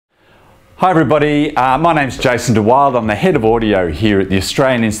Hi everybody, my name's Jason de Wilde. I'm the Head of Audio here at the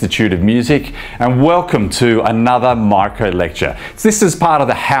Australian Institute of Music, and welcome to another micro lecture. This is part of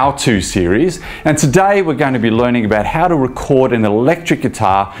the how-to series, and today we're going to be learning about how to record an electric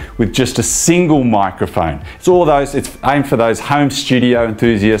guitar with just a single microphone. It's aimed for those home studio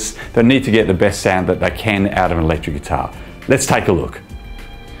enthusiasts that need to get the best sound that they can out of an electric guitar. Let's take a look.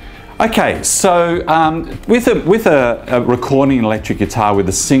 Okay, so with a recording an electric guitar with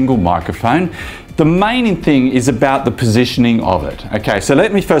a single microphone, the main thing is about the positioning of it. Okay, so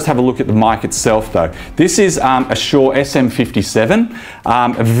let me first have a look at the mic itself though. This is a Shure SM57,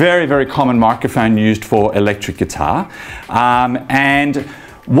 a very, very common microphone used for electric guitar. And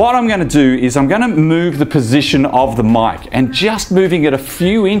what I'm going to do is I'm going to move the position of the mic, and just moving it a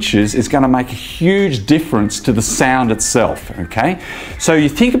few inches is going to make a huge difference to the sound itself. Okay, so you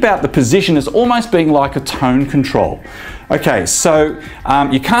think about the position as almost being like a tone control. Okay, so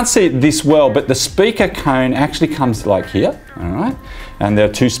you can't see it this well, but the speaker cone actually comes like here, all right, and there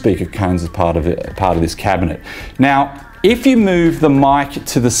are two speaker cones as part of this cabinet. Now, if you move the mic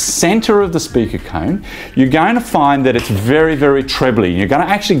to the center of the speaker cone, you're going to find that it's very, very trebly. You're going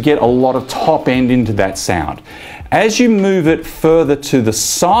to actually get a lot of top end into that sound. As you move it further to the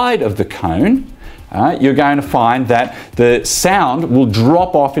side of the cone, you're going to find that the sound will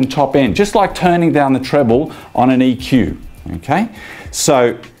drop off in top end, just like turning down the treble on an EQ. Okay,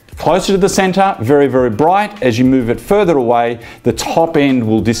 so closer to the center, very, very bright. As you move it further away, the top end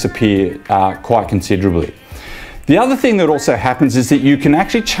will disappear quite considerably. The other thing that also happens is that you can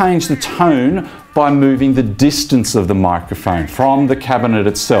actually change the tone by moving the distance of the microphone from the cabinet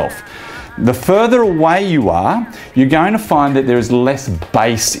itself. The further away you are, you're going to find that there is less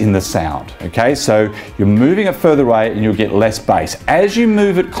bass in the sound. Okay, so you're moving it further away and you'll get less bass. As you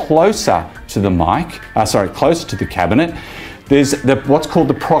move it closer to the mic, closer to the cabinet, there's what's called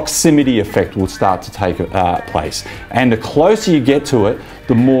the proximity effect will start to take place. And the closer you get to it,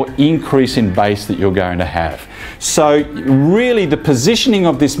 the more increase in bass that you're going to have. So really the positioning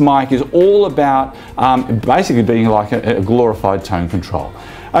of this mic is all about basically being like a glorified tone control.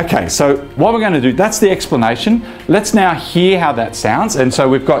 Okay, so what we're going to do, that's the explanation. Let's now hear how that sounds. And so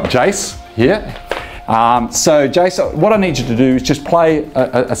we've got Jace here. So Jace, what I need you to do is just play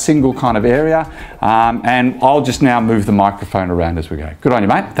a single kind of area, and I'll just now move the microphone around as we go. Good on you,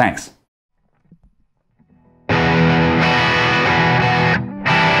 mate. Thanks.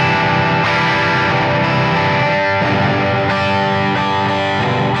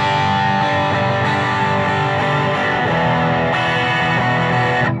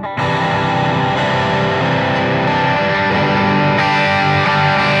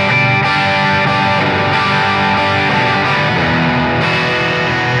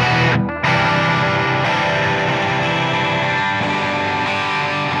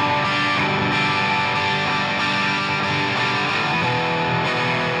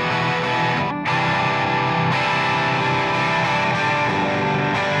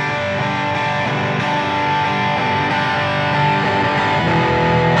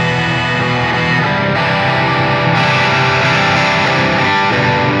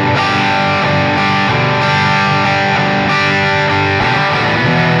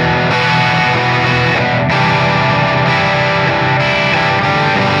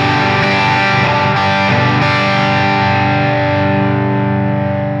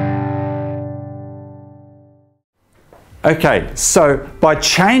 Okay, so by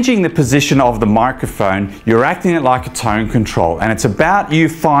changing the position of the microphone, you're acting it like a tone control, and it's about you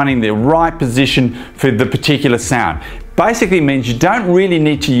finding the right position for the particular sound. Basically means you don't really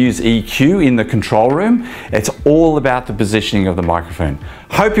need to use EQ in the control room. It's all about the positioning of the microphone.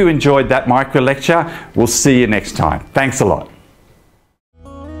 Hope you enjoyed that micro lecture. We'll see you next time. Thanks a lot.